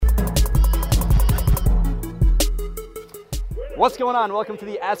What's going on? Welcome to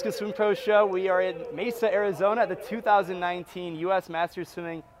the Ask a Swim Pro show. We are in Mesa, Arizona at the 2019 U.S. Masters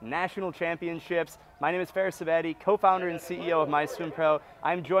Swimming National Championships. My name is Faris Sabati, co-founder and CEO of My Swim Pro.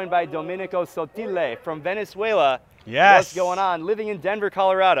 I'm joined by Domenico Sottile from Venezuela. Yes. What's going on? Living in Denver,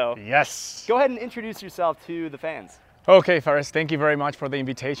 Colorado. Yes. Go ahead and introduce yourself to the fans. Okay, Faris, thank you very much for the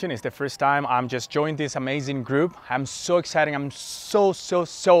invitation. It's the first time I'm just joined this amazing group. I'm so excited. I'm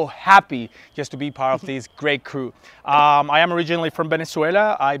so happy just to be part of this great crew. I am originally from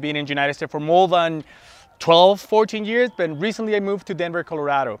Venezuela. I've been in the United States for more than 12, 14 years, but recently I moved to Denver,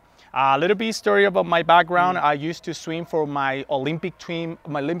 Colorado. A little bit story about my background. I used to swim for my Olympic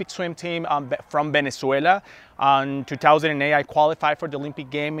swim team from Venezuela. In 2008, I qualified for the Olympic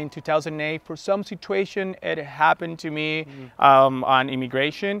game in 2008. For some situation, it happened to me on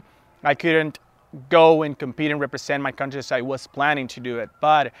immigration. I couldn't go and compete and represent my country as I was planning to do it.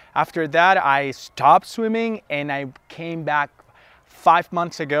 But after that, I stopped swimming and I came back 5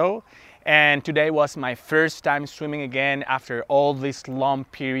 months ago. And today was my first time swimming again after all this long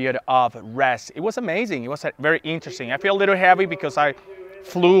period of rest. It was amazing. It was very interesting. I feel a little heavy because I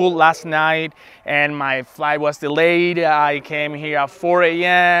flew last night and my flight was delayed. I came here at 4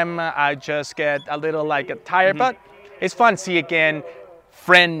 a.m. I just get a little tired, but it's fun to see again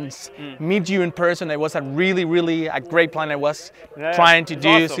friends, meet you in person. It was a really great plan I was trying to do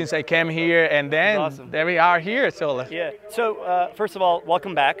awesome. since I came here, and then there we are here. So First of all,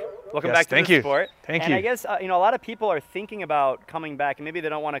 welcome back. Welcome back to the sport. Thank you. And I guess a lot of people are thinking about coming back, and maybe they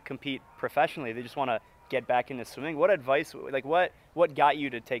don't want to compete professionally. They just want to get back into swimming. What advice, what got you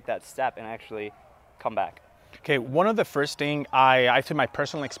to take that step and actually come back? Okay, one of the first thing I think my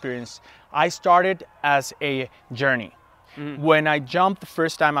personal experience, I started as a journey. When I jumped the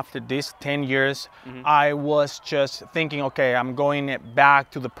first time after this 10 years, I was just thinking, okay, I'm going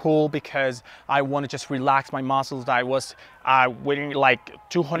back to the pool because I want to just relax my muscles. I was weighing like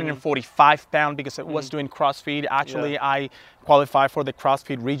 245 pounds because I was doing CrossFit. Actually, I qualified for the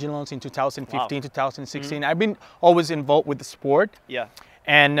CrossFit Regionals in 2015, 2016. I've been always involved with the sport. Yeah.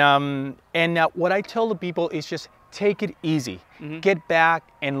 And what I tell the people is just take it easy. Get back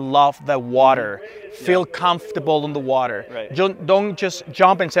and love the water. Feel comfortable in the water. Right. Don't just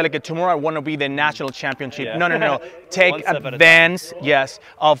jump and say like tomorrow I want to be the national championship. Yeah. No. Take advance,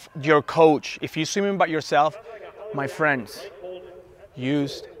 of your coach. If you're swimming by yourself, my friends,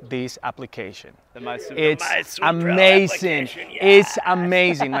 use this application. It's amazing. It's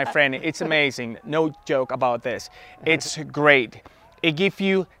amazing, my friend. It's amazing. No joke about this. It's great. It gives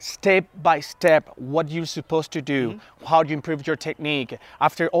you step by step what you're supposed to do, how you improve your technique.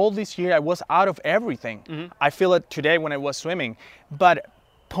 After all this year, I was out of everything. I feel it today when I was swimming, but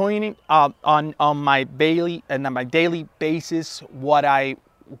pointing on my daily basis, what I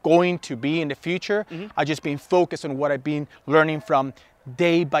going to be in the future, I just been focused on what I've been learning from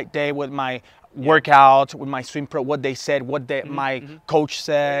day by day with my workout, with my swim pro, what they said, what my coach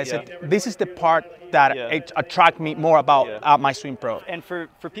says. This is the part that it attract me more about my swim pro. And for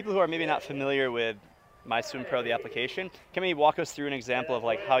people who are maybe not familiar with My Swim Pro, the application, can you walk us through an example of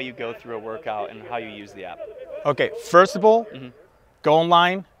how you go through a workout and how you use the app? Okay, first of all, go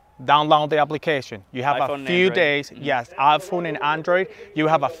online, download the application. You have iPhone a few and days, iPhone and Android. You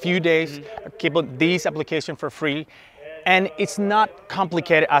have a few days, keep this application for free. And it's not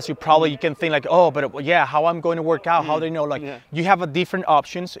complicated as you can think how I'm going to work out, how do you know, you have a different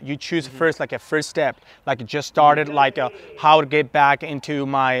options. You choose first a first step, just started how to get back into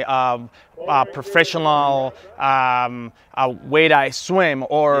my professional way that I swim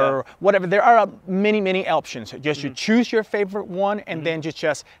or whatever. There are many options. Just you choose your favorite one and then you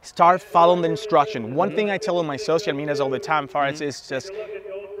just start following the instruction. One thing I tell on my social medias all the time, Faris, is just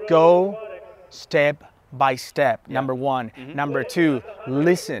go step by step, number one. Number two,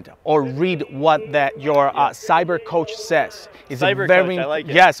 listen or read what your cyber coach says. It's cyber coach, I like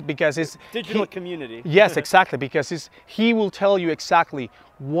it. Yes, because it's digital community. Yes, exactly, because he will tell you exactly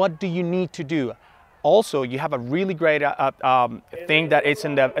what do you need to do. Also, you have a really great thing that it's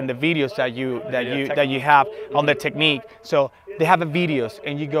in the videos that you have on the technique. So they have the videos,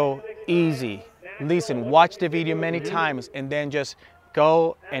 and you go easy, listen, watch the video many times, and then just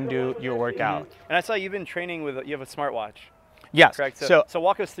go and do your workout. And I saw you've been training you have a smartwatch. Yes. Correct. So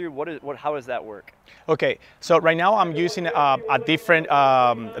walk us through how does that work? Okay. So right now I'm using a different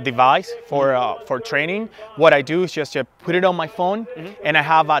device for training. What I do is just put it on my phone, and I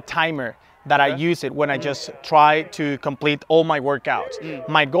have a timer that I use it when I just try to complete all my workouts.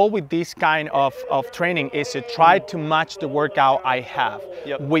 My goal with this kind of training is to try to match the workout I have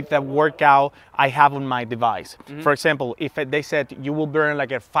with the workout I have on my device. For example, if they said you will burn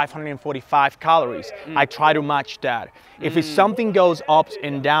like a 545 calories, I try to match that. If it's something goes up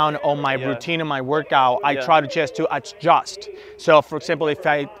and down on my routine and my workout, I try to just to adjust. So for example, if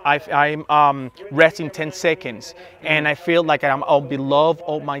I'm resting 10 seconds and I feel like I'm below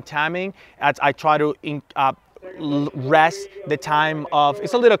of my timing, I try to rest the time of.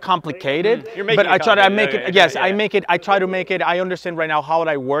 It's a little complicated, but I try to make it. Yes, I make it. I try to make it. I understand right now how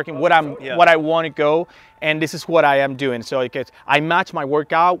I work and what I want to go, and this is what I am doing. So I match my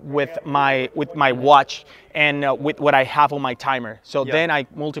workout with my watch and with what I have on my timer. So then I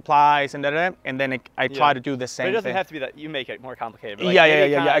multiply and then I try to do the same thing. But it doesn't have to be that you make it more complicated. But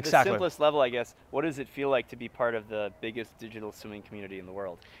Yeah, exactly. The simplest level, I guess. What does it feel like to be part of the biggest digital swimming community in the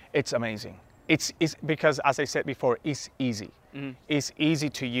world? It's amazing. It's because, as I said before, it's easy. It's easy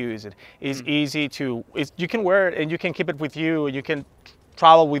to use. It's easy to. You can wear it and you can keep it with you. You can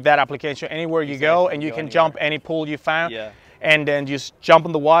travel with that application anywhere you go, and you can jump any pool you found. And then just jump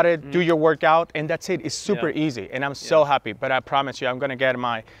in the water, do your workout, and that's it. It's super easy, and I'm so happy. But I promise you, I'm gonna get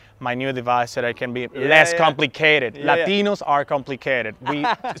my new device so that I can be less complicated. Latinos are complicated.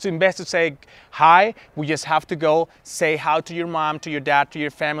 It's best to say hi. We just have to go say hi to your mom, to your dad, to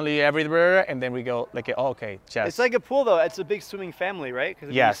your family, everywhere, and then we go like, oh, okay, just. It's like a pool, though. It's a big swimming family, right?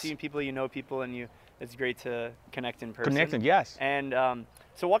 Because you see people, you know people, and it's great to connect in person. Connected, yes. And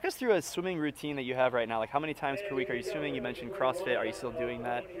so walk us through a swimming routine that you have right now. Like how many times per week are you swimming? You mentioned CrossFit. Are you still doing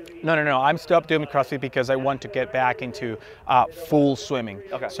that? No. I'm stopped doing CrossFit because I want to get back into full swimming.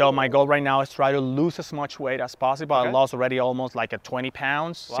 Okay. So my goal right now is try to lose as much weight as possible. I lost already almost like 20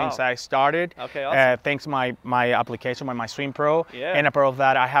 pounds since I started. Okay, awesome. Thanks to my application, my Swim Pro. Yeah. And a part of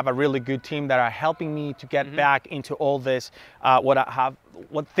that, I have a really good team that are helping me to get back into all this,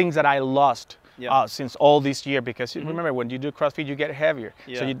 what things that I lost. Since all this year, because remember when you do CrossFit you get heavier,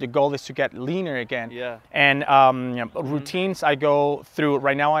 so the goal is to get leaner again. And routines I go through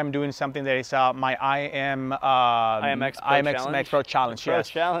right now. I'm doing something that is my IMX Pro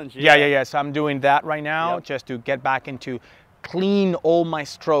Challenge. Yeah. So I'm doing that right now just to get back into clean all my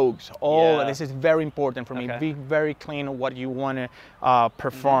strokes. This is very important for me. Be very clean on what you want to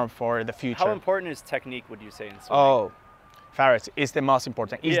perform for the future. How important is technique, would you say, in swimming? Faris, is the most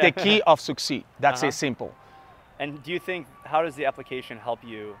important. It's the key of succeed. That's it, simple. And do you think, how does the application help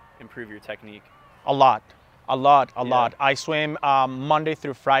you improve your technique? A lot. I swim Monday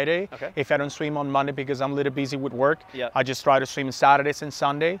through Friday. If I don't swim on Monday because I'm a little busy with work, I just try to swim Saturdays and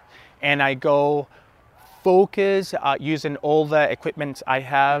Sunday. And I go focus using all the equipment I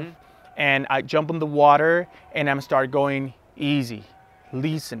have. And I jump in the water and I'm start going easy.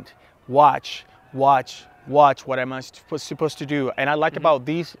 Listen, watch what am supposed to do. And I like about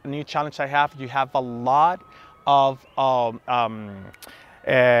these new challenge I have, you have a lot of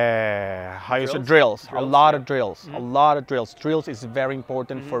drills. A lot of drills. Drills is very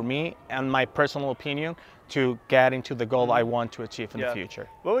important for me and my personal opinion to get into the goal I want to achieve in the future.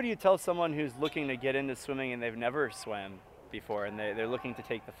 What would you tell someone who's looking to get into swimming and they've never swam before and they're looking to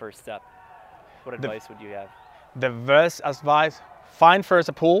take the first step? What advice would you have? The best advice, find first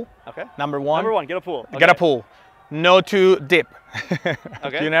a pool. Number one, get a pool. Get a pool. No to dip.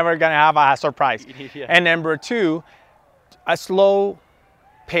 You're never gonna have a surprise. And number two, a slow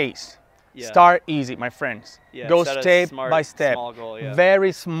pace. Start easy, my friends. Go step by step. Goal,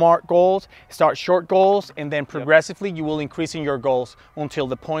 Very smart goals. Start short goals, and then progressively you will increase in your goals until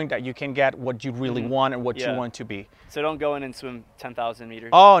the point that you can get what you really want and what you want to be. So don't go in and swim 10,000 meters.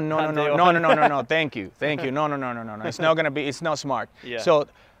 Oh no! Thank you. No. It's not gonna be. It's not smart. So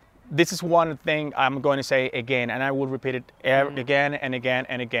this is one thing I'm going to say again, and I will repeat it again and again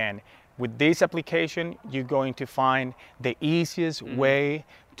and again. With this application, you're going to find the easiest way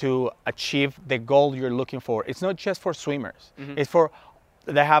to achieve the goal you're looking for. It's not just for swimmers. It's for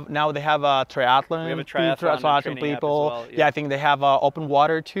they have a triathlon. We have a triathlon people. Well, I think they have open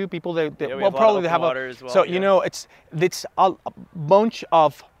water too. People they probably have water as well. So you know it's a bunch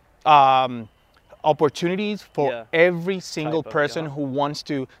of opportunities for every single person who wants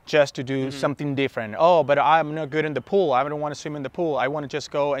to do something different. Oh, but I'm not good in the pool. I don't want to swim in the pool. I want to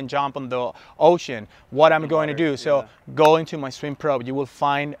just go and jump on the ocean. What I'm going to do? So go into my Swim Pro. You will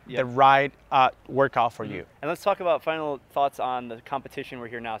find the right workout for you. And let's talk about final thoughts on the competition we're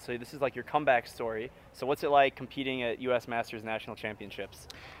here now. So this is like your comeback story. So what's it like competing at U.S. Masters National Championships?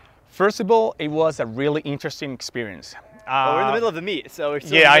 First of all, it was a really interesting experience. Well, we're in the middle of the meet, so we're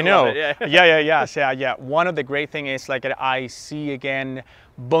still Yeah, I in the middle know. of it, Yeah. One of the great things is like I see again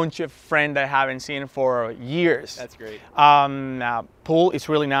bunch of friends that I haven't seen for years. That's great. Pool is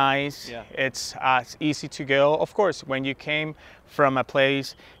really nice. Yeah. It's easy to go. Of course, when you came from a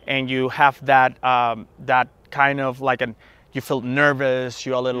place and you have that that kind of like you feel nervous,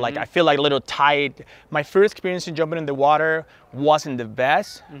 you're a little like, I feel like a little tight. My first experience in jumping in the water wasn't the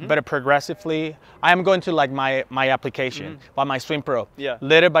best, but progressively, I am going to like my application, by my Swim Pro. Yeah.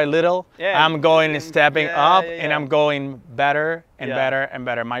 Little by little, I'm going and stepping up, yeah. and I'm going better and Yeah. better and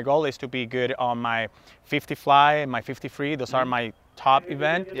better. My goal is to be good on my 50 fly and my 50 free. Those are my top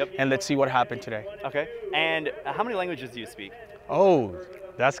event, and let's see what happened today. Okay. And how many languages do you speak? Oh,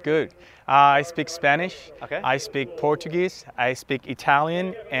 that's good. I speak Spanish. Okay. I speak Portuguese. I speak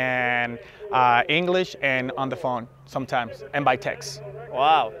Italian and English, and on the phone sometimes, and by text.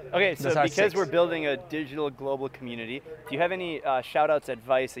 Wow. Okay, so Those are because 6. we're building a digital global community, do you have any shout-outs,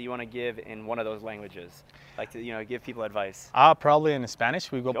 advice that you want to give in one of those languages? Like to give people advice. Probably in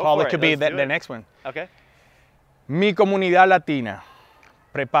Spanish. We go. Go Probably for it. could be Let's do the it. next one. Okay. Mi comunidad latina,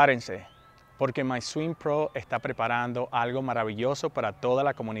 prepárense, porque My Swim Pro está preparando algo maravilloso para toda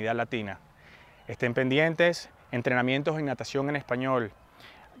la comunidad latina. Estén pendientes, entrenamientos en natación en español,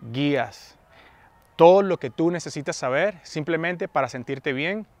 guías, todo lo que tú necesitas saber simplemente para sentirte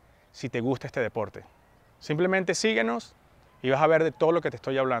bien si te gusta este deporte. Simplemente síguenos y vas a ver de todo lo que te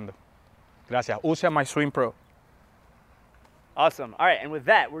estoy hablando. Gracias. Usa My Swim Pro. Awesome. All right, and with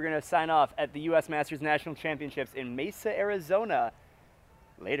that, we're going to sign off at the U.S. Masters National Championships in Mesa, Arizona.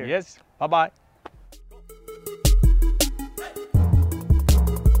 Later. Yes. Bye-bye.